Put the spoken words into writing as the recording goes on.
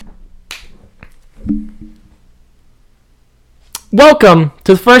Welcome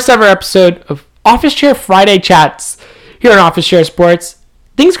to the first ever episode of Office Chair Friday Chats here on Office Chair Sports.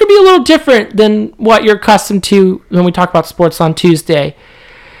 Things could be a little different than what you're accustomed to when we talk about sports on Tuesday.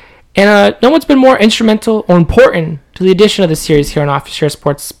 And no one's been more instrumental or important to the addition of this series here on Office Chair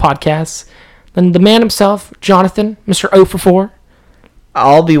Sports podcast than the man himself, Jonathan, Mr. 0 for 4.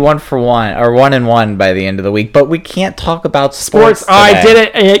 I'll be 1 for 1 or 1 and 1 by the end of the week, but we can't talk about sports today. I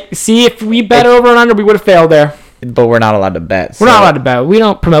did it. See, if we bet over and under, we would have failed there. But we're not allowed to bet. We're not allowed to bet. We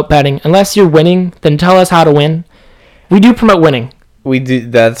don't promote betting. Unless you're winning, then tell us how to win. We do promote winning. We do.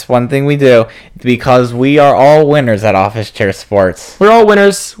 That's one thing we do because we are all winners at Office Chair Sports. We're all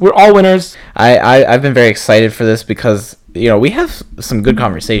winners. I've been very excited for this because, we have some good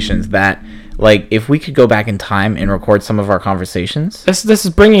conversations that, if we could go back in time and record some of our conversations. This is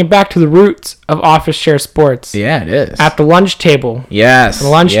bringing it back to the roots of Office Chair Sports. Yeah, it is. At the lunch table. Yes. At the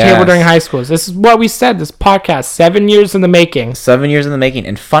lunch table during high school. This is what we said, this podcast, 7 years in the making. 7 years in the making.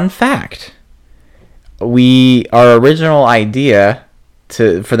 And fun fact, our original idea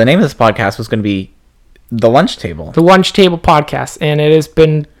for the name of this podcast was going to be The Lunch Table. The Lunch Table Podcast. And it has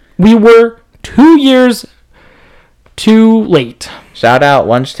been, we were 2 years too late. Shout out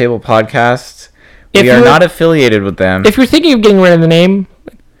Lunch Table Podcast. We are not affiliated with them. If you're thinking of getting rid of the name,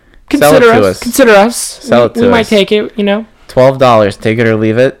 consider us. Consider us. Sell it to us. We might take it, $12. Take it or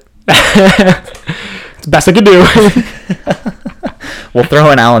leave it. It's the best I could do. We'll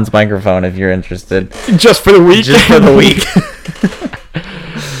throw in Alan's microphone if you're interested. Just for the week.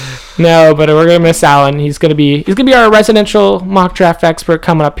 No, but we're gonna miss Alan. He's gonna be our residential mock draft expert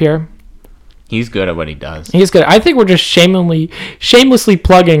coming up here. He's good at what he does. He's good. I think we're just shamelessly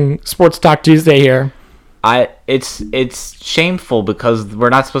plugging Sports Talk Tuesday here. It's shameful because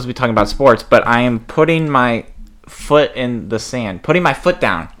we're not supposed to be talking about sports, but I am putting my foot in the sand. Putting my foot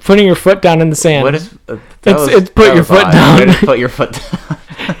down. Putting your foot down in the sand. What is? It's put your foot down. Put your foot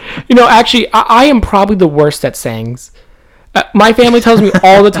down. Actually, I am probably the worst at sayings. My family tells me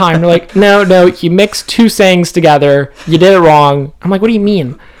all the time. They're like, no, you mixed two sayings together. You did it wrong. I'm like, what do you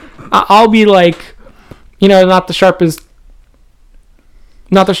mean? I'll be like, not the sharpest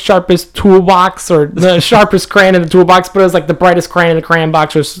toolbox or the sharpest crayon in the toolbox, but it was like the brightest crayon in the crayon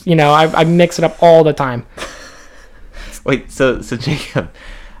box. Was I mix it up all the time. Wait, so Jacob,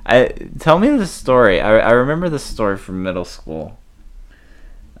 tell me the story. I remember this story from middle school.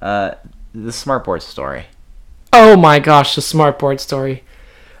 The smartboard story. Oh my gosh, the smartboard story.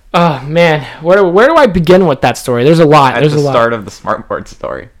 Oh man, where do I begin with that story? There's a lot. At the start of the smartboard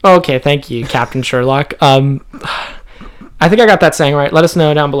story. Okay, thank you, Captain Sherlock. I think I got that saying right. Let us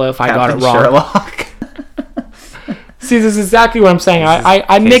know down below if I got it wrong. Sherlock. See, this is exactly what I'm saying.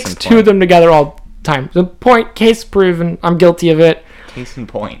 I mix two of them together all the time. The point, case proven. I'm guilty of it. Case in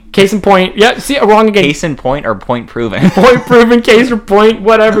point. Case in point. Yeah, see, wrong again. Case in point or point proven? Point proven, case or point,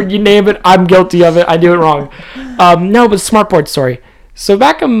 whatever you name it. I'm guilty of it. I do it wrong. No, but smartboard story. So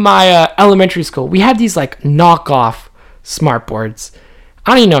back in my elementary school, we had these knockoff smartboards.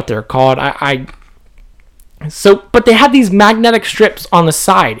 I don't even know what they're called. But they had these magnetic strips on the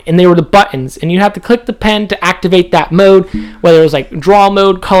side, and they were the buttons, and you had to click the pen to activate that mode, whether it was draw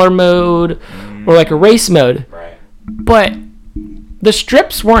mode, color mode, or erase mode. Right. But the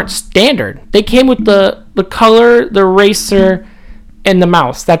strips weren't standard. They came with the color, the eraser, and the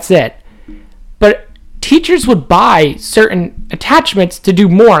mouse. That's it. But teachers would buy certain attachments to do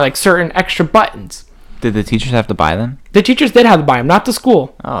more, like certain extra buttons. Did the teachers have to buy them? The teachers did have to buy them, not the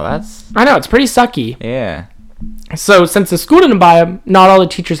school. Oh, that's... I know, it's pretty sucky. Yeah. So since the school didn't buy them, not all the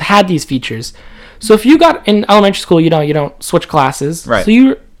teachers had these features. So if you got in elementary school, you don't switch classes. Right. So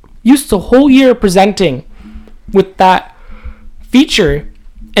you're used to a whole year presenting with that feature.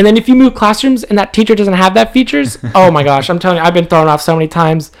 And then if you move classrooms and that teacher doesn't have that features, oh my gosh, I'm telling you, I've been thrown off so many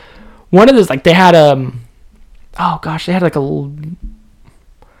times. One of those, they had they had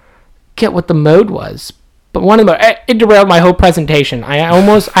get what the mode was. But one of them, it derailed my whole presentation. I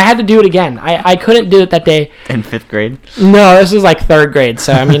had to do it again. I couldn't do it that day. In 5th grade? No, this was 3rd grade.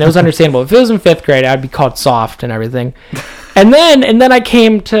 So, it was understandable. If it was in 5th grade, I'd be called soft and everything. And then I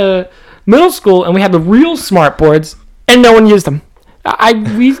came to middle school and we had the real smart boards and no one used them.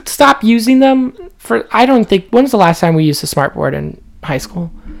 We stopped using them when was the last time we used a smart board in high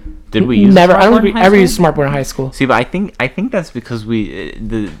school? Did we use never? I don't think we ever used smartboard in high school. See, but I think that's because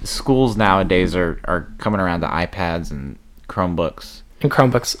the schools nowadays are coming around to iPads and Chromebooks.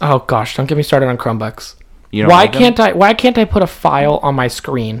 Oh gosh, don't get me started on Chromebooks. You don't why like can't I? Why can't I put a file on my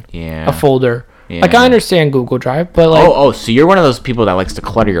screen? Yeah. A folder. Yeah. I understand Google Drive, but so you're one of those people that likes to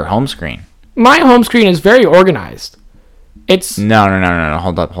clutter your home screen. My home screen is very organized. It's no.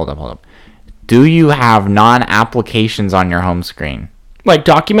 Hold up. Do you have non-applications on your home screen? Like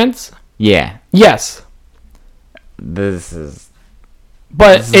documents? Yeah. Yes. This is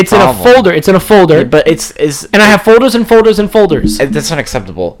it's in a folder. It's in a folder. Yeah, but it's and I have folders and folders and folders. That's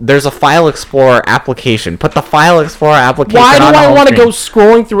unacceptable. There's a File Explorer application. Put the File Explorer application on the home Why do I want to screen.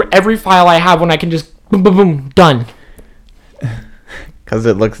 go scrolling through every file I have when I can just boom, boom, boom, done? Because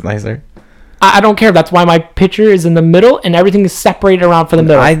it looks nicer. I don't care. That's why my picture is in the middle and everything is separated around for the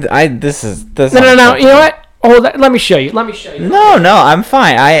middle. This is No. You know what? Let me show you. No, I'm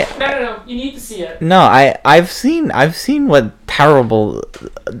fine. No. You need to see it. No, I've seen what terrible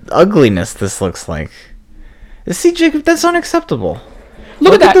ugliness this looks like. See, Jacob, that's unacceptable.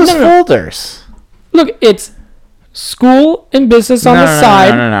 Look at those folders. Look, it's school and business on the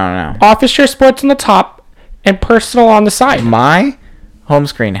side. No. Office Share Sports on the top, and personal on the side. My home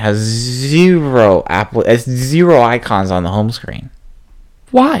screen has zero icons on the home screen.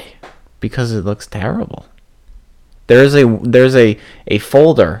 Why? Because it looks terrible. There's a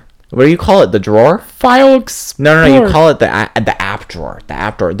folder. What do you call it? The drawer? File Explorer. No. You call it the app drawer. The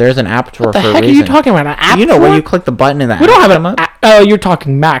app drawer. There's an app drawer for a reason. What the heck are you talking about? An app drawer? Where you click the button in the app. We don't have an app. Oh, you're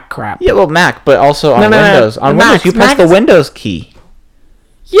talking Mac crap. Yeah, well, Mac, but also on Windows. On Windows, you press the Windows key.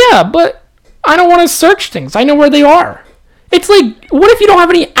 Yeah, but I don't want to search things. I know where they are. It's like, what if you don't have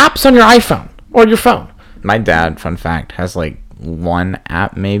any apps on your iPhone or your phone? My dad, fun fact, has like one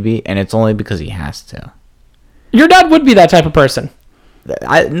app maybe, and it's only because he has to. Your dad would be that type of person. He's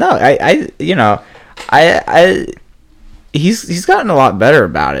gotten a lot better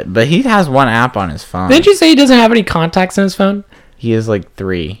about it, but he has one app on his phone. Didn't you say he doesn't have any contacts in his phone? He has like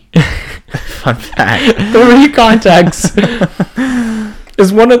 3. Fun fact. 3 contacts.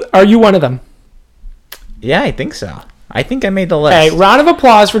 Are you one of them? Yeah, I think so. I think I made the list. Hey, round of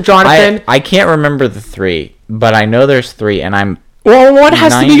applause for Jonathan. I can't remember the 3, but I know there's 3, and I'm... Well, one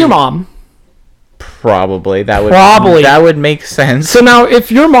has to be your mom. Probably. That would make sense. So now,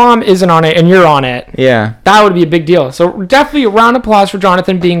 if your mom isn't on it and you're on it, yeah, that would be a big deal. So definitely a round of applause for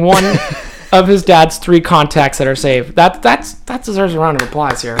Jonathan being one of his dad's 3 contacts that are saved. That deserves a round of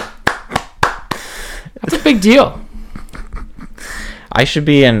applause here. That's a big deal. I should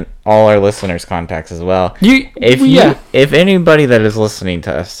be in all our listeners' contacts as well. If anybody that is listening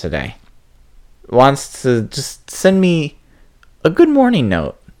to us today wants to just send me a good morning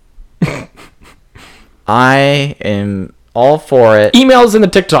note, I am all for it. Emails in the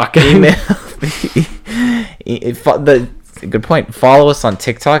TikTok. Good point. Follow us on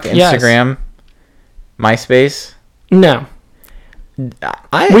TikTok, Instagram, MySpace. No.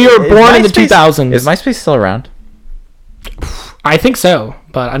 We were born in the 2000s. Is MySpace still around? I think so,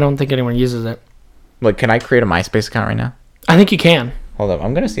 but I don't think anyone uses it. Like, can I create a MySpace account right now? I think you can. Hold up.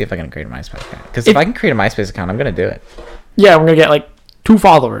 I'm going to see if I can create a MySpace account. Because if I can create a MySpace account, I'm going to do it. Yeah, we're going to get, like, 2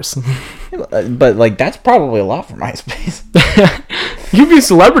 followers. But, like, that's probably a lot for MySpace. You'd be a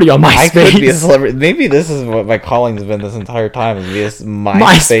celebrity on MySpace. I could be a celebrity. Maybe this is what my calling's been this entire time, is be a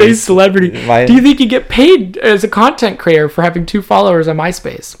MySpace celebrity. Do you think you get paid as a content creator for having 2 followers on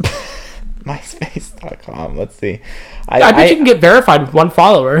MySpace? MySpace.com. Let's see. I bet you can get verified with 1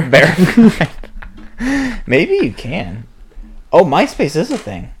 follower. Verified. Maybe you can. Oh, MySpace is a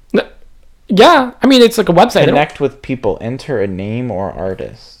thing. Yeah, I mean, it's like a website. Connect with people. Enter a name or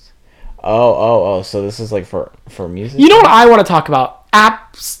artist. Oh. So this is like for music? You know what I want to talk about?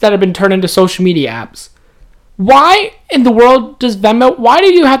 Apps that have been turned into social media apps. Why in the world does Venmo... Why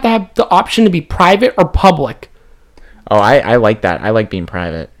do you have to have the option to be private or public? Oh, I like that. I like being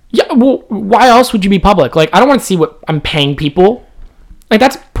private. Yeah, well, why else would you be public? Like, I don't want to see what I'm paying people. Like,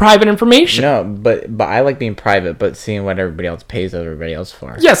 that's private information. No, but I like being private, but seeing what everybody else pays everybody else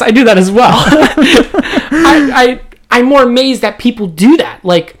for. Yes, I do that as well. I'm more amazed that people do that.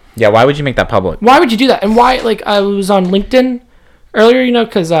 Like, yeah, why would you make that public? Why would you do that? And why? Like, I was on LinkedIn earlier,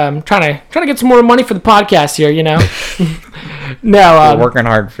 because I'm trying to get some more money for the podcast here. No, we're working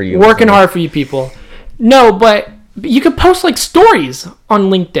hard for you. Working hard for you people. No, but you could post like stories on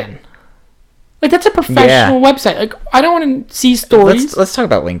LinkedIn. Like, that's a professional website. Like, I don't want to see stories. Let's talk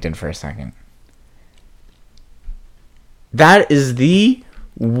about LinkedIn for a second. That is the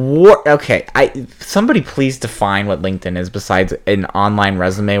okay. Somebody please define what LinkedIn is besides an online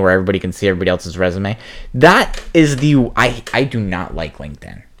resume where everybody can see everybody else's resume. That is I do not like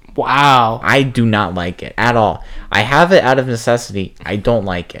LinkedIn. Wow. I do not like it at all. I have it out of necessity. I don't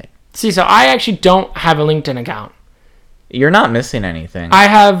like it. See, so I actually don't have a LinkedIn account. You're not missing anything.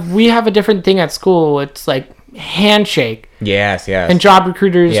 We have a different thing at school. It's like Handshake. Yes. And job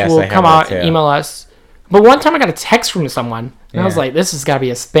recruiters will come out and email us. But one time I got a text from someone, and I was like, this has got to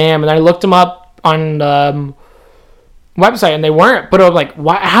be a spam. And I looked them up on website, and they weren't. But I'm like,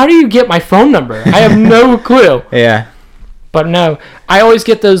 why? How do you get my phone number? I have no clue. Yeah. But no, I always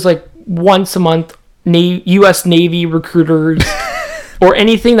get those like once a month U.S. Navy recruiters or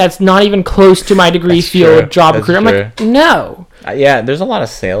anything that's not even close to my degree field job recruiter. I'm like, no. Yeah, there's a lot of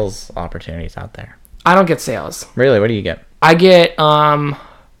sales opportunities out there. I don't get sales. Really? What do you get? I get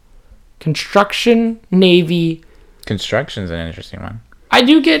construction, Navy. Construction's an interesting one. I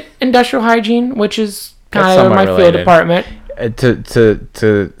do get industrial hygiene, which is kind of my field department.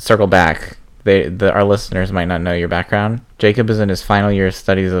 To circle back, our listeners might not know your background. Jacob is in his final year of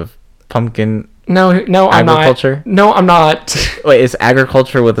studies of pumpkin. No, I'm agriculture. Not. No, I'm not. Wait, is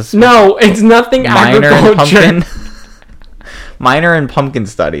agriculture with a no? It's nothing agriculture. Minor in pumpkin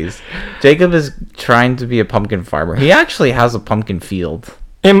studies. Jacob is trying to be a pumpkin farmer. He actually has a pumpkin field.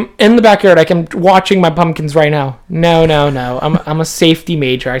 In the backyard, I'm watching my pumpkins right now. No. I'm a safety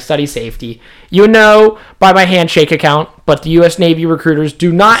major. I study safety. You know by my handshake account, but the U.S. Navy recruiters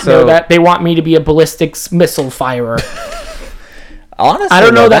do not know that. They want me to be a ballistics missile firer. Honestly, I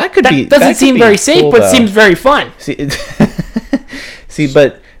don't know that doesn't seem very safe, cool, but seems very fun. See,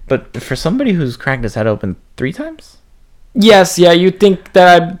 but for somebody who's cracked his head open 3 times. Yes, yeah, you'd think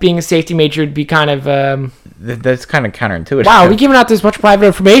that being a safety major would be kind of... That's kind of counterintuitive. Wow, we're giving out this much private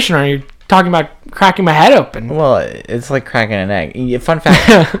information. Are you talking about cracking my head open? Well, it's like cracking an egg. Fun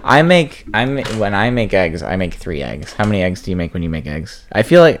fact, when I make eggs, I make 3 eggs. How many eggs do you make when you make eggs? I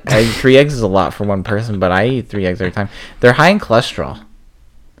feel like 3 eggs is a lot for one person, but I eat 3 eggs every time. They're high in cholesterol.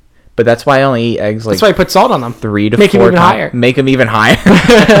 But that's why I only eat eggs like... That's why I put salt on them. 3 to 4 Make them even higher. Make them even higher.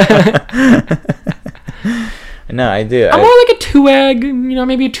 No, I do. I'm more like a 2 egg,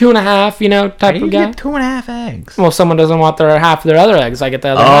 maybe a 2.5, type of guy. Get 2.5 eggs. Well, someone doesn't want their half of their other eggs. I get the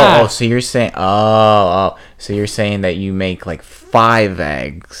other half. Oh, so you're saying, so you're saying that you make like 5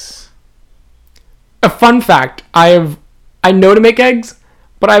 eggs. A fun fact: I know to make eggs,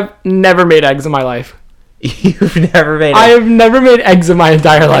 but I've never made eggs in my life. You've never made eggs? I have never made eggs in my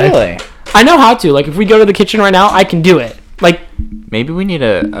entire life. Really? I know how to. Like, if we go to the kitchen right now, I can do it. Like, maybe we need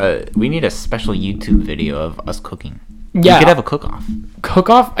a special YouTube video of us cooking. Yeah, we could have a cook-off.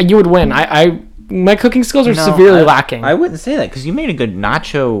 Cook-off? You would win. My cooking skills are severely lacking. I wouldn't say that because you made a good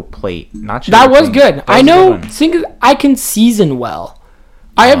nacho plate. That was good. I know. I can season well.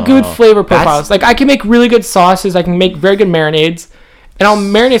 I have good flavor profiles. Like, I can make really good sauces. I can make very good marinades, and I'll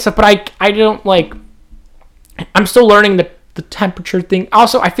marinate stuff. But I don't like. I'm still learning the temperature thing.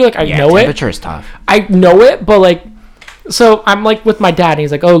 Also, I feel like I know it. Temperature is tough. I know it, but like. So I'm like with my dad, and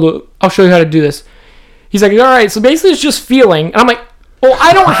he's like, "Oh, look, I'll show you how to do this." He's like, "All right." So basically, it's just feeling, and I'm like, "Well,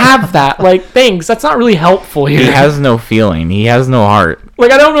 I don't have that. Like, thanks. That's not really helpful here." He has no feeling. He has no heart.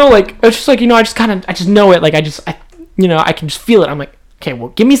 Like, I don't know. Like, it's just like I just know it. Like, I can just feel it. I'm like, okay, well,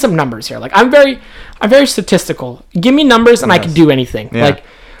 give me some numbers here. Like, I'm very statistical. Give me numbers, and I can do anything. Yeah. Like,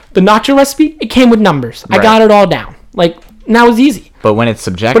 the nacho recipe, it came with numbers. Right. I got it all down. Like, now it's easy. But when it's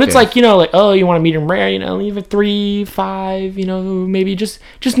subjective. But it's like, like, oh, you want a medium rare, leave it 3, 5, maybe just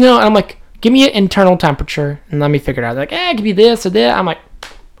know. And I'm like, give me an internal temperature and let me figure it out. They're like, it could be this or that. I'm like,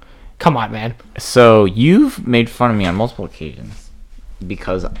 come on, man. So you've made fun of me on multiple occasions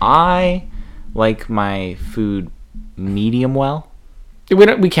because I like my food medium well.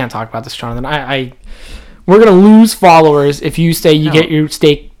 We can't talk about this, Jonathan. We're going to lose followers if you say you get your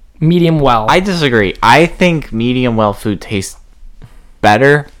steak medium well. I disagree. I think medium well food tastes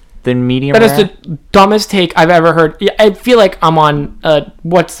better than medium rare. That is the dumbest take I've ever heard. I feel like I'm on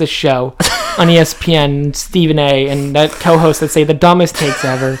what's the show on ESPN, Stephen A. and that co-host that say the dumbest takes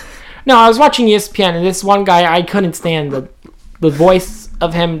ever. No, I was watching ESPN and this one guy, I couldn't stand the voice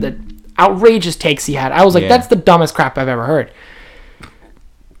of him, the outrageous takes he had. I was like, that's the dumbest crap I've ever heard.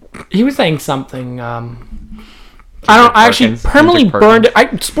 He was saying something. I actually permanently burned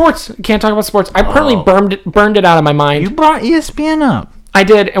it. Sports. Can't talk about sports. I permanently burned it out of my mind. You brought ESPN up. I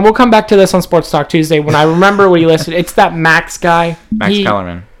did, and we'll come back to this on Sports Talk Tuesday when I remember what he listed. It's that Max guy. Max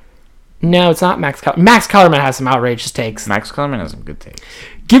Kellerman. No, it's not Max Kellerman. Max Kellerman has some outrageous takes. Max Kellerman has some good takes.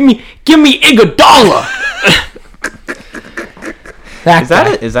 Give me Iguodala.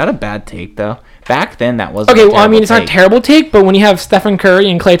 Is that a bad take though? Back then, that wasn't okay. A well, I mean, it's take. not a terrible take, but when you have Stephen Curry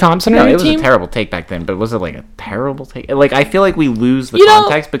and Klay Thompson on your team, it was a terrible take back then. But was it like a terrible take? Like, I feel like we lose the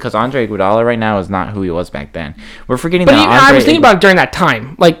context because Andre Iguodala right now is not who he was back then. We're forgetting that. I was thinking about it during that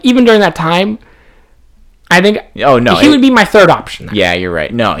time. Like, even during that time, I think. Oh no, he would be my third option. Then. Yeah, you're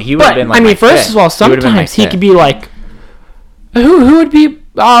right. No, he would have been like. I mean, first of all, sometimes he could be like, who would be?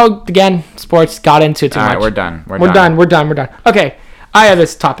 Oh, again, sports got into it too much. All right, we're done. We're done. Okay, I have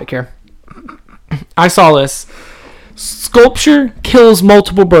this topic here. I saw this. Sculpture kills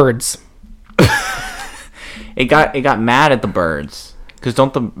multiple birds. it got mad at the birds because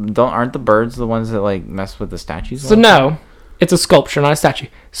aren't the birds the ones that like mess with the statues? So no, it's a sculpture, not a statue.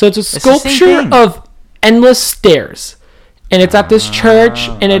 So it's a the same sculpture thing. of endless stairs, and it's at this church,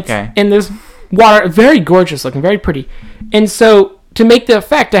 and it's in this water, very gorgeous looking, very pretty. And so to make the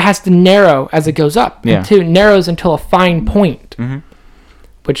effect, it has to narrow as it goes up. Yeah. Until it narrows until a fine point,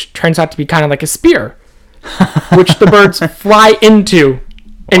 which turns out to be kind of like a spear, which the birds fly into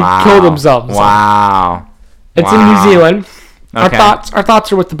and kill themselves. Wow. It's in New Zealand. Okay. Our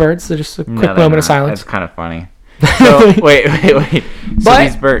thoughts are with the birds. So just a quick moment of silence. That's kind of funny. So wait. So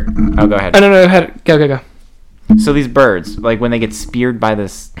these birds. Oh, go ahead. I don't know. Go. So these birds, like when they get speared by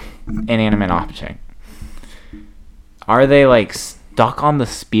this inanimate object, are they like stuck on the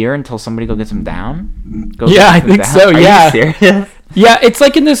spear until somebody gets them down? I think so. Are Yeah. you serious? Yeah, it's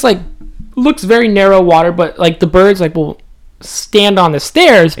like in this like looks very narrow water, but like the birds like will stand on the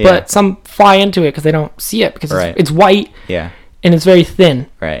stairs, but some fly into it because they don't see it because it's white. Yeah. And it's very thin.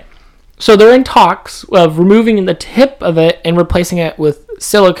 Right. So they're in talks of removing the tip of it and replacing it with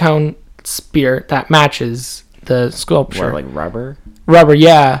silicone spear that matches the sculpture. What, like rubber? Rubber,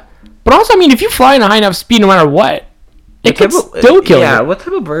 yeah. But also, I mean, if you fly in a high enough speed, no matter what, it could still kill you. Yeah, what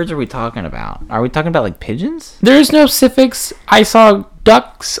type of birds are we talking about? Are we talking about like pigeons? There's no civics. I saw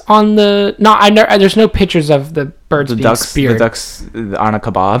ducks on the... there's no pictures of the birds being speared. The ducks on a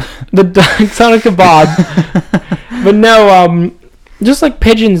kebab? The ducks on a kebab. But no, just like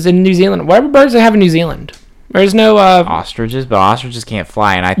pigeons in New Zealand. Whatever birds they have in New Zealand. There's no... ostriches? But ostriches can't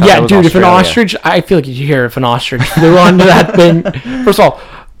fly, and I thought it was dude, Australia. if an ostrich... I feel like you hear if an ostrich flew onto that thing... First of all,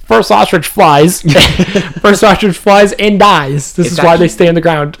 first ostrich flies. First ostrich flies and dies. This is why they stay on the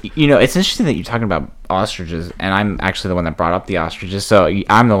ground. You know, it's interesting that you're talking about ostriches, and I'm actually the one that brought up the ostriches, so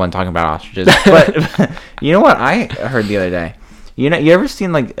I'm the one talking about ostriches. But you know what I heard the other day? You ever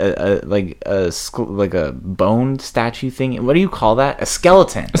seen like a bone statue thing? What do you call that? A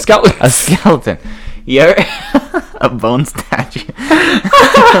skeleton. A skeleton. A skeleton. You ever a bone statue?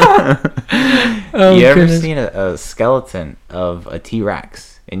 You ever seen a skeleton of a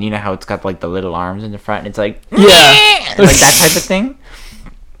T-Rex? And you know how it's got like the little arms in the front, and it's like like that type of thing.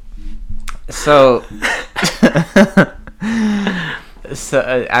 So,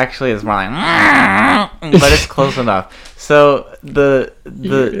 actually, it's more like, but it's close enough. So the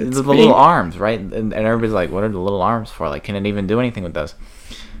little arms, right? And everybody's like, what are the little arms for? Like, can it even do anything with those?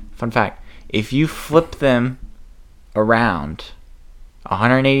 Fun fact: if you flip them around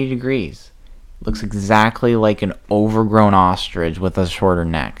 180 degrees, it looks exactly like an overgrown ostrich with a shorter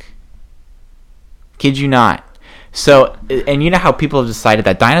neck. Kid you not. So, and you know how people have decided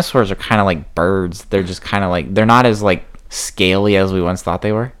that dinosaurs are kind of like birds. They're just kind of like, they're not as like scaly as we once thought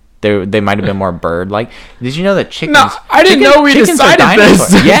they were. They might have been more bird-like. Did you know that chickens... No, I didn't know we decided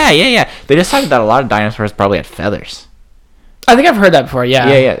this. Yeah. They decided that a lot of dinosaurs probably had feathers. I think I've heard that before, yeah.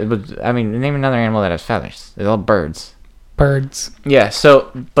 Yeah. But, I mean, name another animal that has feathers. They're all birds. Birds. Yeah,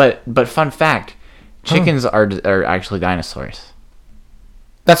 so, but fun fact, chickens are actually dinosaurs.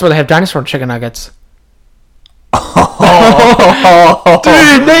 That's where they have dinosaur chicken nuggets. Oh.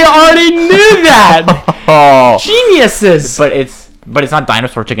 Dude, they already knew that. Geniuses. But it's not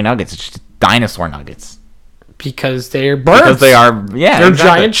dinosaur chicken nuggets. It's just dinosaur nuggets. Because they're birds. Because they are, yeah, they're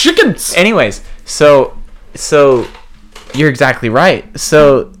exactly. giant chickens. Anyways, so you're exactly right.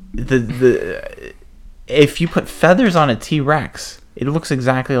 So the if you put feathers on a T-Rex, it looks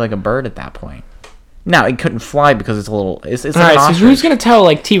exactly like a bird at that point. Now it couldn't fly because it's a little. It's all like right. an So ostrich. who's gonna tell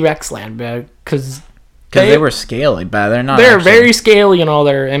like T-Rex land, because they were scaly, but they're not. They're actually, very scaly in all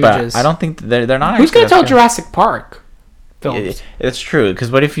their images. But I don't think they're not. Who's gonna tell scary. Jurassic Park films? It's true, because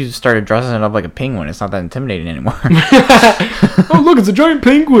what if you started dressing it up like a penguin? It's not that intimidating anymore. Oh look, it's a giant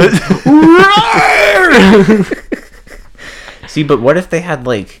penguin. See, but what if they had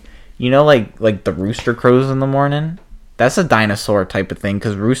like the rooster crows in the morning? That's a dinosaur type of thing,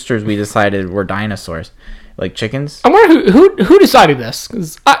 because roosters we decided were dinosaurs, like chickens. I wonder who decided this,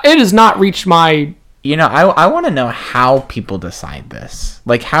 because it has not reached my. I want to know how people decide this.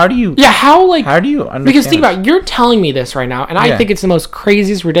 Like, how do you? Yeah, how do you understand? Because think about it, you're telling me this right now, and I think it's the most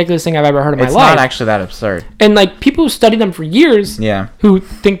craziest, ridiculous thing I've ever heard in my life. It's not actually that absurd. And like people who study them for years, who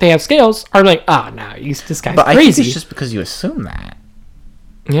think they have scales, are like, oh no, this guy's crazy. But I think it's just because you assume that.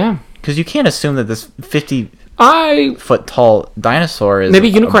 Yeah. Because you can't assume that this 50-foot tall dinosaur is maybe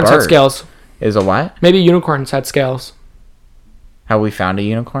unicorns had scales. Is a what? Maybe unicorns had scales. Have we found a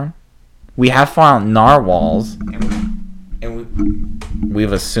unicorn? We have found narwhals, and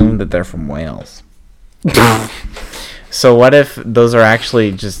we've assumed that they're from Wales. So what if those are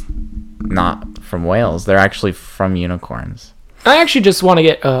actually just not from Wales? They're actually from unicorns. I actually just want to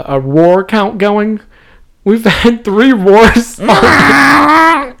get a roar count going We've had 3 wars.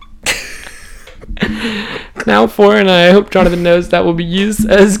 Now 4, and I hope Jonathan knows that will be used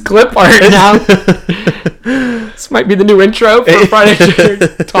as clip art now. This might be the new intro for Friday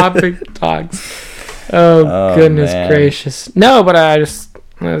Topic Talks. Oh goodness gracious. No, but I was...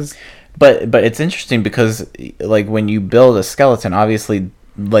 But it's interesting because, like, when you build a skeleton, obviously,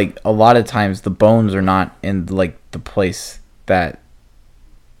 like, a lot of times the bones are not in, like, the place that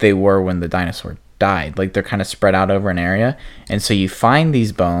they were when the dinosaur died. Like, they're kind of spread out over an area, and so you find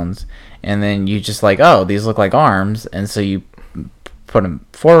these bones, and then you just like, oh, these look like arms, and so you put them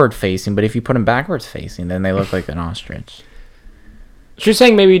forward facing, but if you put them backwards facing, then they look like an ostrich. So you're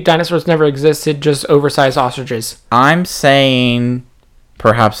saying maybe dinosaurs never existed, just oversized ostriches? I'm saying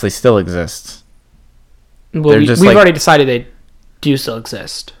perhaps they still exist. Well, we've already decided they do still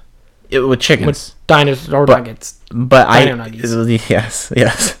exist. With chickens. With dinosaur nuggets. But nuggets. Yes.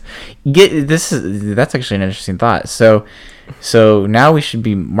 That's actually an interesting thought. So now we should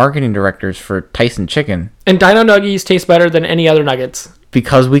be marketing directors for Tyson Chicken. And Dino Nuggies taste better than any other nuggets.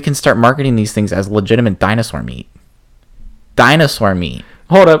 Because we can start marketing these things as legitimate dinosaur meat. Dinosaur meat.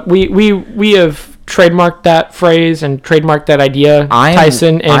 Hold up. We have trademarked that phrase and trademarked that idea,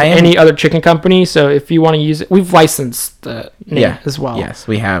 Tyson, and any other chicken company. So if you want to use it, we've licensed the name as well. Yes,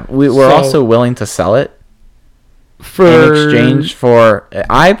 we have. We're also willing to sell it in exchange for...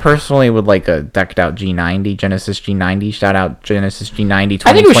 I personally would like a decked out G90, Genesis G90. Shout out Genesis G90 2023.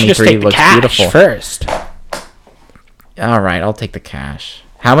 I think we should just take the cash beautiful. First. All right, I'll take the cash.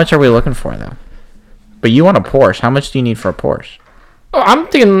 How much are we looking for, though? But you want a Porsche. How much do you need for a Porsche? Oh, I'm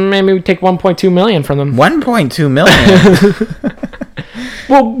thinking maybe we take 1.2 million from them. 1.2 million?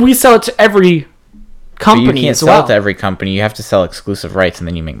 Well, we sell it to every company but you can't as sell well. it to every company. You have to sell exclusive rights, and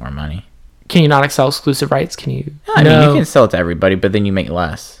then you make more money. Can you not sell exclusive rights? Can you? No, I mean, you can sell it to everybody, but then you make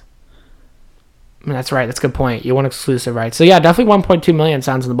less. That's right. That's a good point. You want exclusive rights. So, yeah, definitely 1.2 million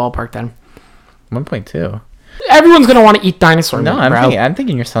sounds in the ballpark then. 1.2? Everyone's going to want to eat dinosaur meat, No, I'm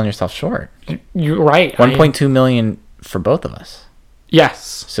thinking you're selling yourself short. You're right. 1.2 million for both of us.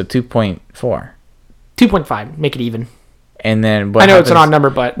 Yes. So 2.4. 2.5. Make it even. And then I know it's an odd number,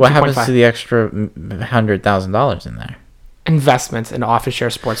 but what happens to the extra $100,000 in there? Investments in Office Share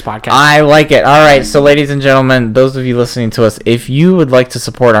Sports Podcast. I like it. All right, so ladies and gentlemen, those of you listening to us, if you would like to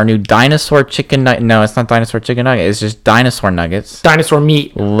support our new dinosaur chicken nugget, no, it's not dinosaur chicken nugget, it's just dinosaur nuggets. Dinosaur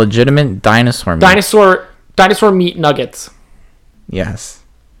meat. Legitimate dinosaur meat. Dinosaur meat nuggets. Yes.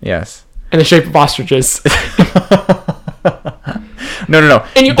 In the shape of ostriches. No.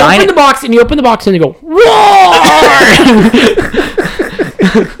 And you open the box, and you go, roar!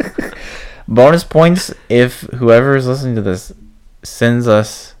 Bonus points if whoever is listening to this sends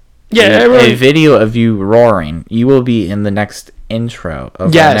us a video of you roaring. You will be in the next intro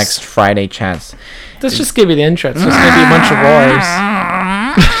of our next Friday chats. Let's just give you the intro. It's just going to be a bunch of roars.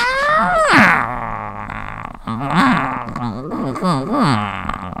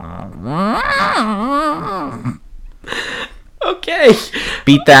 Okay.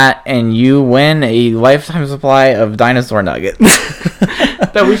 Beat that, and you win a lifetime supply of dinosaur nuggets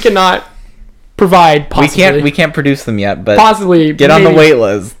that we cannot provide. Possibly. We can't produce them yet, but possibly get on the wait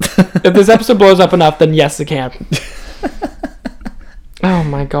list. If this episode blows up enough, then yes, it can. Oh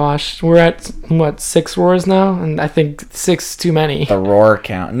my gosh, we're at what, 6 roars now, and I think 6 too many. The roar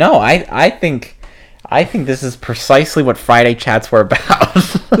count. No, I think this is precisely what Friday chats were about.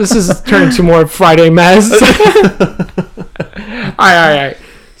 This is turning to more Friday mess. All right.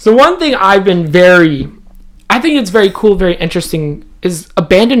 So one thing I think it's very cool, very interesting, is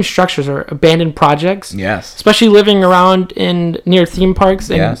abandoned structures or abandoned projects. Yes. Especially living around near theme parks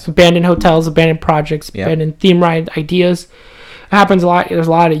and abandoned hotels, abandoned projects, abandoned theme ride ideas. It happens a lot. There's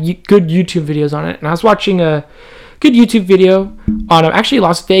a lot of good YouTube videos on it. And I was watching a good YouTube video on actually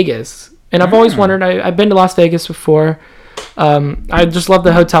Las Vegas. And I've always wondered, I've been to Las Vegas before. I just love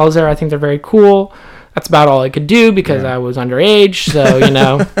the hotels there. I think they're very cool. That's about all I could do because I was underage, so,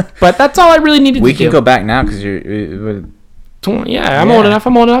 But that's all I really needed to do. We can go back now because you're... I'm old enough.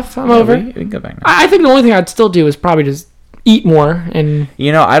 I'm over. We can go back now. I think the only thing I'd still do is probably just eat more. And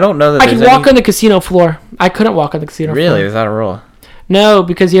I don't know that I could walk on the casino floor. I couldn't walk on the casino floor. Really? Is that a rule? No,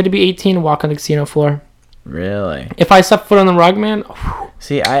 because you had to be 18 to walk on the casino floor. Really? If I stepped foot on the rug, man...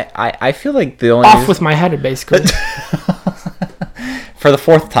 See, I feel like the only... Off with my head, basically. For the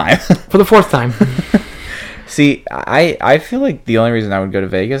 4th time. For the 4th time. See, I feel like the only reason I would go to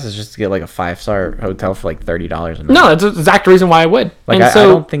Vegas is just to get like a 5-star hotel for like $30 a night. No, that's the exact reason why I would. Like, and I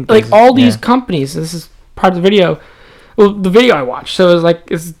don't think all these companies, this is part of the video. Well, the video I watched. So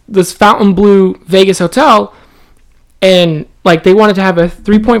it's this Fontainebleau Vegas hotel, and like they wanted to have a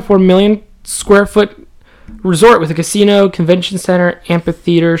 3.4 million square foot resort with a casino, convention center,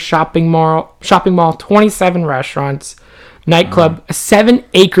 amphitheater, shopping mall, 27 restaurants, nightclub, a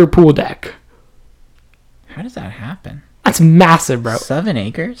 7-acre pool deck. How does that happen? That's massive, bro. 7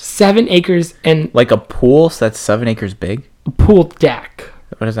 acres? 7 acres and Like a pool so that's 7 acres big? a pool deck.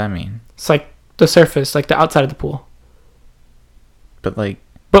 What does that mean? It's like the surface, like the outside of the pool. But like,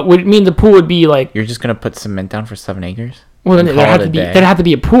 But would it mean the pool would be like... you're just going to put cement down for 7 acres? Well, then And there'd call have it to a be day? there'd have to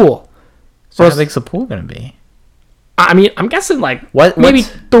be a pool. So Or how big's the pool going to be? I mean, I'm guessing like What's- maybe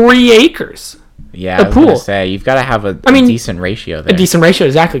 3 acres. Yeah, A I was going pool. to say, you've got to have a decent ratio there. A decent ratio,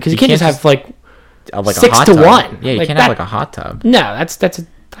 exactly, because you can't just have like Like 6 a hot to tub. 1. Yeah, you Like can't that- have like a hot tub. No, that's How big is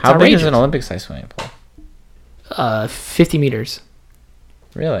outrageous. an Olympic-sized swimming pool? 50 meters.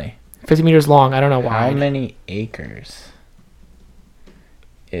 Really? 50 meters long. I don't know why. How many acres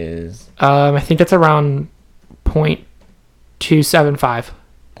is I think that's around 0.275.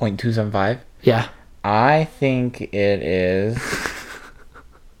 0.275? Yeah. I think it is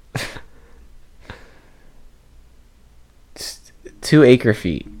 2 acre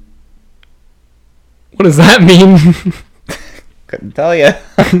feet. What does that mean? Couldn't tell you.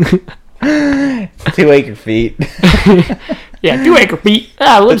 2 acre feet. Yeah, 2 acre feet.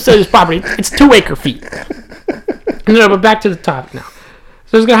 Let's say this property. It's 2 acre feet. No, but back to the topic now.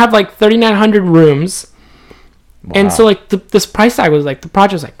 So it's gonna have like 3,900 rooms, and so like this price tag was like the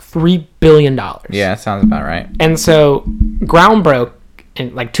project was like $3 billion. Yeah, that sounds about right. And so ground broke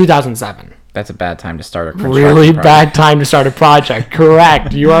in like 2007. That's a bad time to start a Really construction project. bad time to start a project.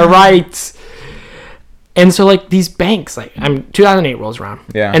 Correct. You are right. And so like these banks, like 2008 rolls around.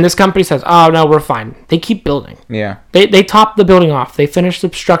 Yeah. And this company says, "Oh no, we're fine." They keep building. Yeah. They top the building off. They finish the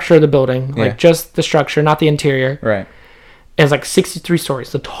structure of the building, Yeah. like just the structure, not the interior. Right. It's like 63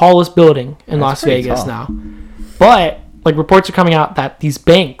 stories, the tallest building in Las pretty Vegas tall. now. But like reports are coming out that these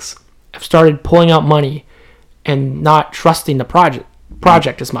banks have started pulling out money and not trusting the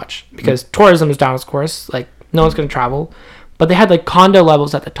project as much because tourism is down, of course. Like no one's going to travel, but they had like condo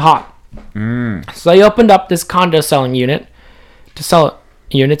levels at the top. So they opened up this condo selling unit to sell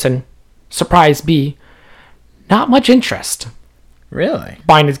units, and surprise B, not much interest Really?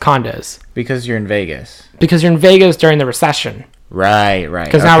 buying these condos Because you're in Vegas. because you're in Vegas during the recession. Right.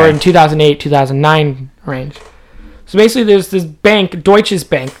 Because now we're in 2008, 2009 range. So basically, there's this bank, Deutsche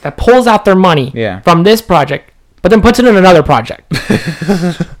Bank, that pulls out their money Yeah. from this project, but then puts it in another project.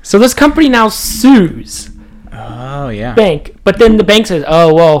 So this company now sues Oh, yeah. bank, but then the bank says,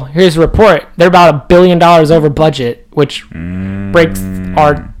 "Oh well, here's a report. They're about $1 billion over budget, which breaks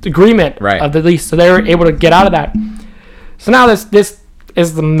our agreement Right. of the lease." So they were able to get out of that. So now this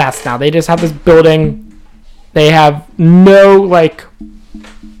is the mess. Now they just have this building. They have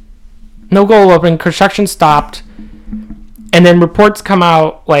no goal open. Construction stopped, and then reports come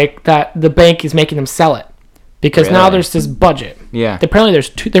out like that the bank is making them sell it because now Really? there's this budget. Yeah. Apparently, there's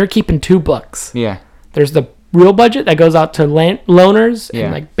two. They're keeping 2 books. Yeah. There's the real budget that goes out to loaners Yeah.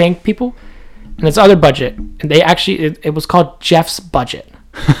 and like bank people, and this other budget, and they actually it was called Jeff's budget,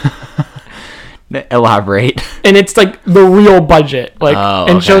 Elaborate. and it's like the real budget, like Oh,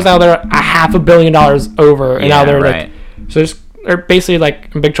 and shows okay. how they're $500 million over, and now Yeah, they're right. like, so they're basically like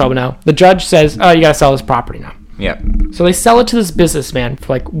in big trouble now. The judge says, "Oh, you gotta sell this property now." Yep. So they sell it to this businessman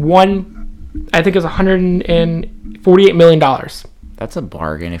for like I think it was $148 million. That's a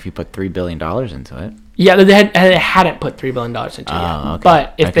bargain if you put $3 billion into it. Yeah, they hadn't put $3 billion into it yet. okay.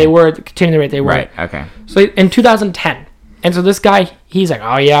 But if Okay. they were continuing the rate, they were. Right. Okay. So in 2010, and so this guy, he's like,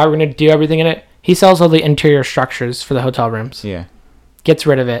 "Oh yeah, we're gonna do everything in it." He sells all the interior structures for the hotel rooms. Yeah. Gets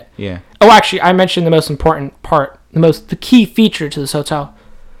rid of it. Yeah. Oh, actually, I mentioned the most important part, the key feature to this hotel.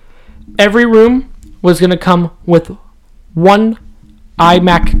 Every room was gonna come with one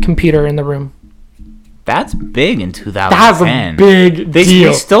iMac computer in the room. That's big in 2010. That's a big deal.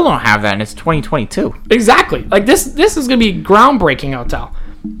 We still don't have that, and it's 2022. Exactly. Like this is gonna be a groundbreaking hotel.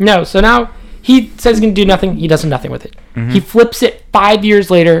 No, so now he says he's gonna do nothing. He does nothing with it. Mm-hmm. He flips it 5 years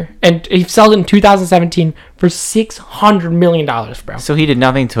later, and he sells it in 2017 for $600 million, bro. So he did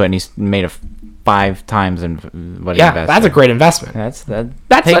nothing to it, and he's made 5 times in what he Yeah, invested. that's a great investment. That's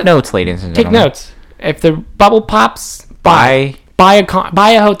take notes, ladies and Take gentlemen. notes. If the bubble pops, buy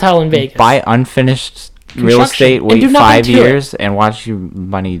a hotel in Vegas. Buy unfinished real Construction. estate, And wait do nothing 5 to it. years, and watch your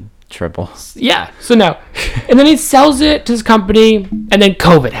money triple. Yeah. So no, and then he sells it to his company, and then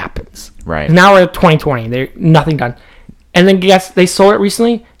COVID happens. Right. Now we're at 2020. They're nothing done. And then they sold it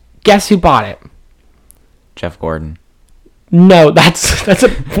recently. Guess who bought it? Jeff Gordon. No, that's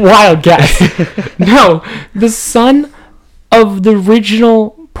a wild guess. No, the son of the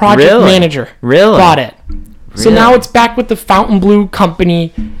original project Really? manager Really? bought it. So Really? now it's back with the Fontainebleau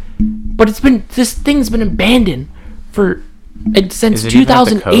company. But this thing's been abandoned since Is it even at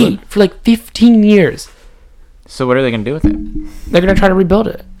the 2008 code? for like 15 years. So what are they gonna do with it? They're gonna try to rebuild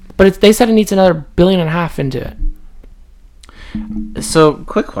it, but they said it needs another $1.5 billion into it. So,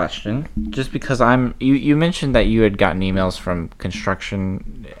 quick question. Just because you mentioned that you had gotten emails from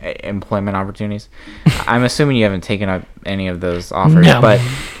construction employment opportunities. I'm assuming you haven't taken up any of those offers, No. but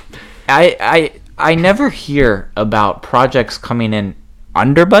I never hear about projects coming in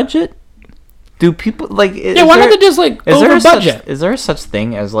under budget. Do people like? Yeah, why don't they just like over budget? Is there such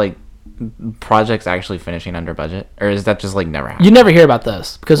thing as like projects actually finishing under budget, or is that just like never happened? You never hear about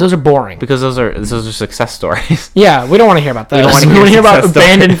those because those are boring. Because those are success stories. Yeah, we don't want to hear about those. don't wanna We hear want to hear about success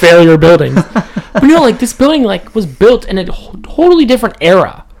stories. abandoned failure buildings. But like this building like was built in a totally different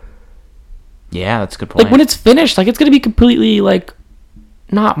era. Yeah, that's a good point. Like when it's finished, like it's gonna be completely like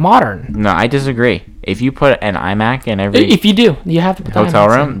not modern. No, I disagree. If you put an iMac in every If you do, you have to put hotel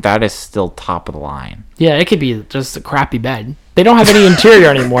that in. room, that is still top of the line. Yeah, it could be just a crappy bed. They don't have any interior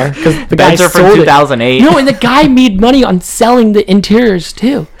anymore because the guy Beds are from sold 2008. it. No, and the guy made money on selling the interiors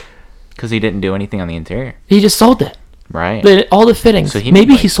too. Because he didn't do anything on the interior. He just sold it. Right. All the fittings. So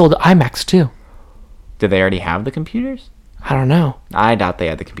Maybe he sold the IMAX too. Did they already have the computers? I don't know. I doubt they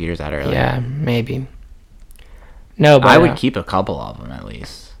had the computers out earlier. Yeah, maybe. No, but I would keep a couple of them at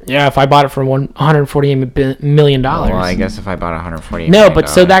least. Yeah, if I bought it for $148 million. Well, I guess if I bought 148 No, million but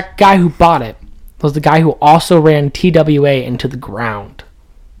so dollars. that guy who bought it was the guy who also ran TWA into the ground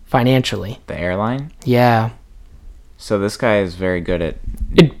financially. The airline? Yeah. So this guy is very good at...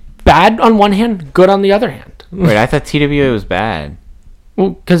 Bad on one hand, good on the other hand. Wait, I thought TWA was bad. Well,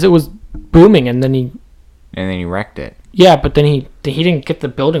 because it was booming and then he... And then he wrecked it. Yeah, but then he didn't get the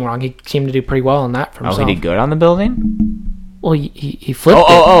building wrong. He seemed to do pretty well on that for himself. Oh, he did good on the building? Well, he flipped it.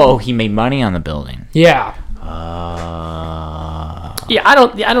 Oh, he made money on the building. Yeah. Yeah,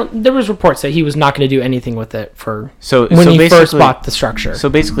 I don't. There was reports that he was not going to do anything with it when he first bought the structure. So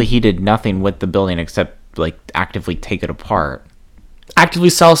basically, he did nothing with the building except like actively take it apart, actively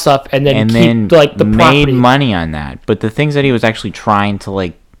sell stuff, and then keep like the made property. money on that. But the things that he was actually trying to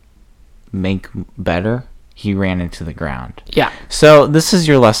like make better, he ran into the ground. Yeah. So this is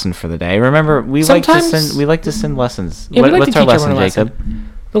your lesson for the day. Remember, we like to send lessons. Yeah, What's our lesson, Jacob?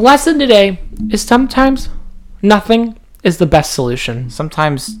 The lesson today is sometimes nothing is the best solution.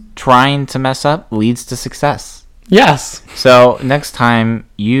 Sometimes trying to mess up leads to success. Yes. So next time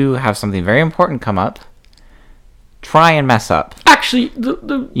you have something very important come up, try and mess up. Actually,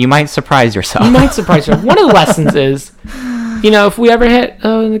 you might surprise yourself. You might surprise yourself. One of the lessons is, if we ever hit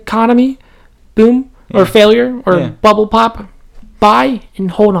an economy boom or failure or bubble pop, buy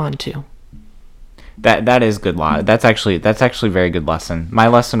and hold on to. That is good. That's actually a very good lesson. My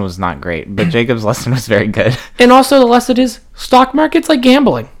lesson was not great, but Jacob's lesson was very good. And also the lesson is stock market's like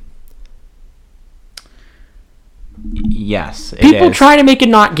gambling. Yes, people try to make it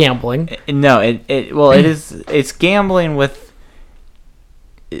not gambling. No, it is. It's gambling with.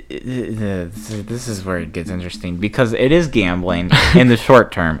 This is where it gets interesting because it is gambling in the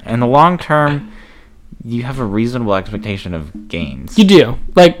short term. In the long term, you have a reasonable expectation of gains. You do.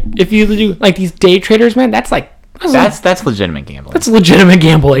 Like if you do like these day traders, man, that's legitimate gambling. That's legitimate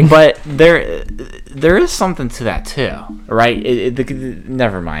gambling. But there is something to that too, right?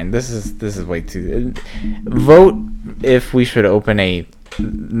 Never mind. This is way too. Vote if we should open a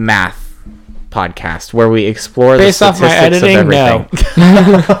math podcast where we explore based the off my statistics editing. of everything.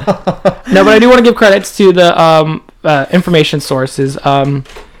 No, but I do want to give credits to the information sources.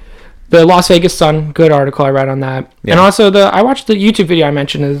 The Las Vegas Sun, good article I read on that. Yeah. And also I watched the YouTube video I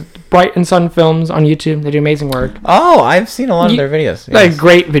mentioned, is Bright and Sun Films on YouTube. They do amazing work. Oh, I've seen a lot of their videos. Yes. Like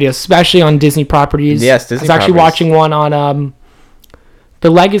great videos, especially on Disney properties. Yes, Disney. I was actually watching one on the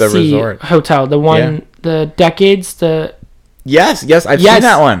Legacy Hotel, the one, the Decades, the. Yes, I've seen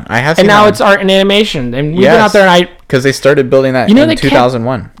that one. I have seen. And now that it's art and animation, and we've been out there, and because they started building that in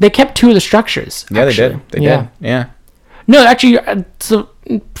 2001. They kept two of the structures. Yeah, actually. They did. Yeah. No, actually, so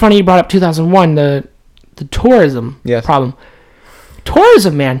funny you brought up 2001, the tourism problem.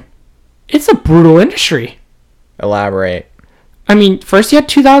 Tourism, man, it's a brutal industry. Elaborate. I mean, first you had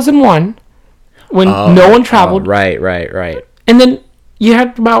 2001, when no one traveled. Right. And then you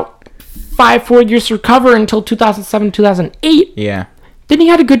had about 4 years to recover until 2007, 2008. Yeah. Then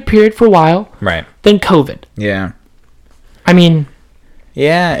you had a good period for a while. Right. Then COVID. Yeah. I mean.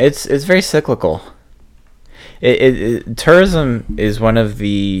 Yeah, it's very cyclical. Tourism is one of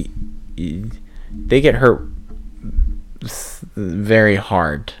the. They get hurt very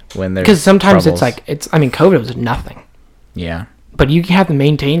hard when there's. Because sometimes troubles. COVID was nothing. Yeah. But you have to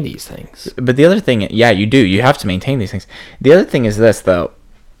maintain these things. But the other thing, you do. You have to maintain these things. The other thing is this, though.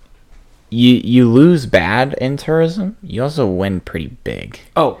 you lose bad in tourism. You also win pretty big.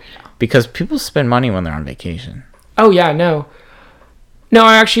 Oh, yeah. Because people spend money when they're on vacation. Oh, yeah, no. No,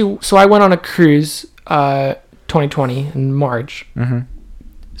 I went on a cruise 2020 in March. Mm-hmm.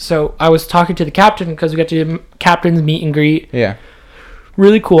 So I was talking to the captain because we got to do captain's meet and greet. Yeah.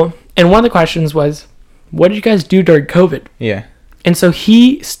 Really cool. And one of the questions was, what did you guys do during COVID? Yeah. And so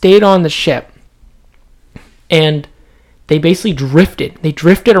he stayed on the ship and they basically drifted. They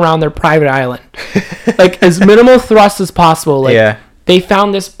drifted around their private island. Like as minimal thrust as possible. Like yeah. They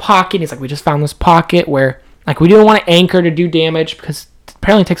found this pocket. He's like, we just found this pocket where like we didn't want to anchor to do damage because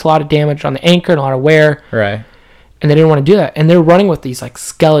apparently it takes a lot of damage on the anchor and a lot of wear. Right. And they didn't want to do that. And they're running with these like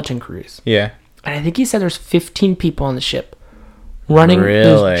skeleton crews. Yeah. And I think he said there's 15 people on the ship running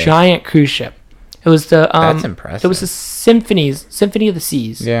Really? this giant cruise ship. It was the That's impressive. It was the Symphony of the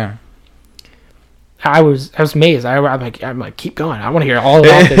Seas. Yeah. I was amazed. I'm like, keep going. I want to hear all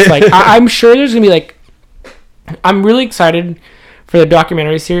about this. Like, I'm sure there's gonna be like, I'm really excited for the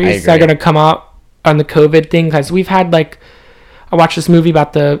documentary series that are gonna come out on the COVID thing because we've had like, I watched this movie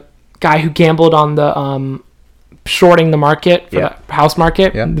about the guy who gambled on the shorting the market for the house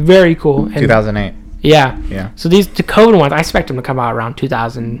market. Yeah. Very cool. And 2008. Yeah. Yeah. So the COVID ones, I expect them to come out around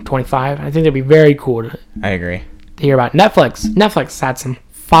 2025. I think they'd be very cool I agree. to hear about. Netflix had some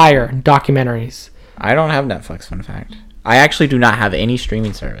fire documentaries. I don't have Netflix, fun fact. I actually do not have any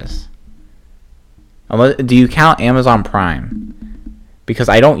streaming service. Do you count Amazon Prime? Because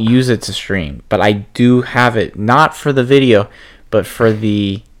I don't use it to stream, but I do have it not for the video, but for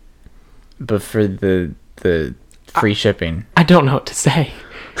the free shipping. I don't know what to say.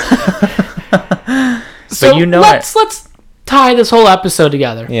 So you know, let's tie this whole episode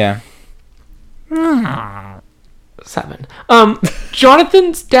together. Yeah. 7.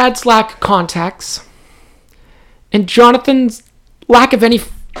 Jonathan's dad's lack of contacts, and Jonathan's lack of any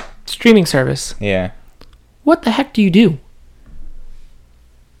streaming service. Yeah. What the heck do you do?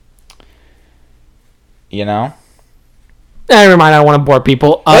 You know? Never mind. I don't want to bore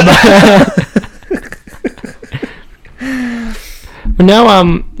people. But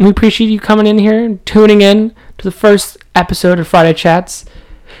no, we appreciate you coming in here and tuning in to the first episode of Friday Chats.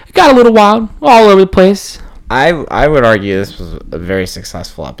 It got a little wild, all over the place. I would argue this was a very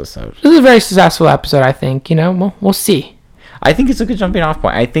successful episode. This is a very successful episode, I think. You know, we'll see. I think it's a good jumping off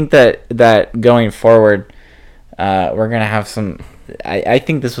point. I think that going forward, we're gonna have some. I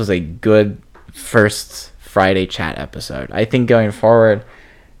think this was a good first Friday Chat episode. I think going forward,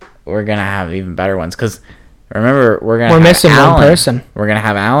 we're gonna have even better ones because. Remember, we're missing Alan. One person. We're gonna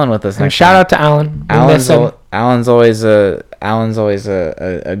have Alan with us. And shout out to Alan. Alan's always a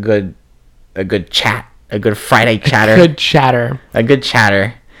good chat, a good Friday chatter. A good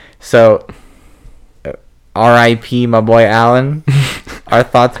chatter. So, R.I.P. my boy Alan. Our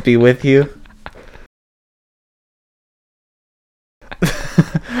thoughts be with you.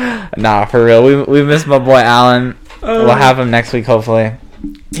 Nah, for real. We miss my boy Alan. We'll have him next week, hopefully.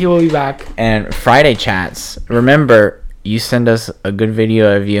 He will be back. And Friday Chats. Remember, you send us a good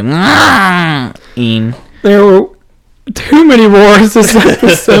video of you. There were too many roars this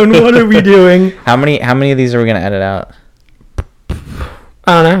episode. What are we doing? How many of these are we gonna edit out?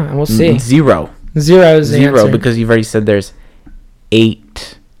 I don't know. And we'll see. Zero is the answer. Because you've already said there's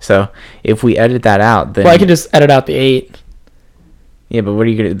 8. So if we edit that out, then I could just edit out the 8. Yeah, but what are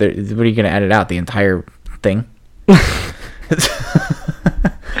you gonna edit out? The entire thing?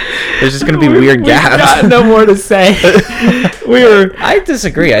 There's just gonna be weird gaps. Got no more to say. I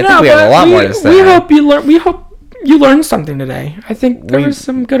disagree. I think we have a lot more to say. We hope you learned something today. I think there was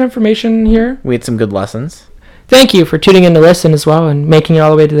some good information here. We had some good lessons. Thank you for tuning in to listen as well and making it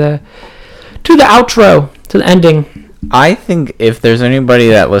all the way to the outro, to the ending. I think if there's anybody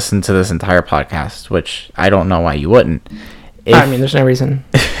that listened to this entire podcast, which I don't know why you wouldn't. There's no reason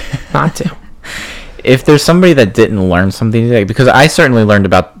not to. If there's somebody that didn't learn something today, because I certainly learned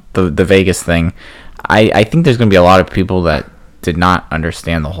about the Vegas thing, I think there's going to be a lot of people that did not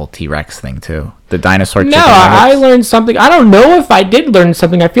understand the whole T-Rex thing too. The dinosaur. No, I learned something. I don't know if I did learn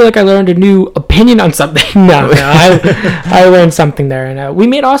something. I feel like I learned a new opinion on something. No, I learned something there, and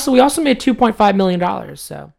we also made $2.5 million. So.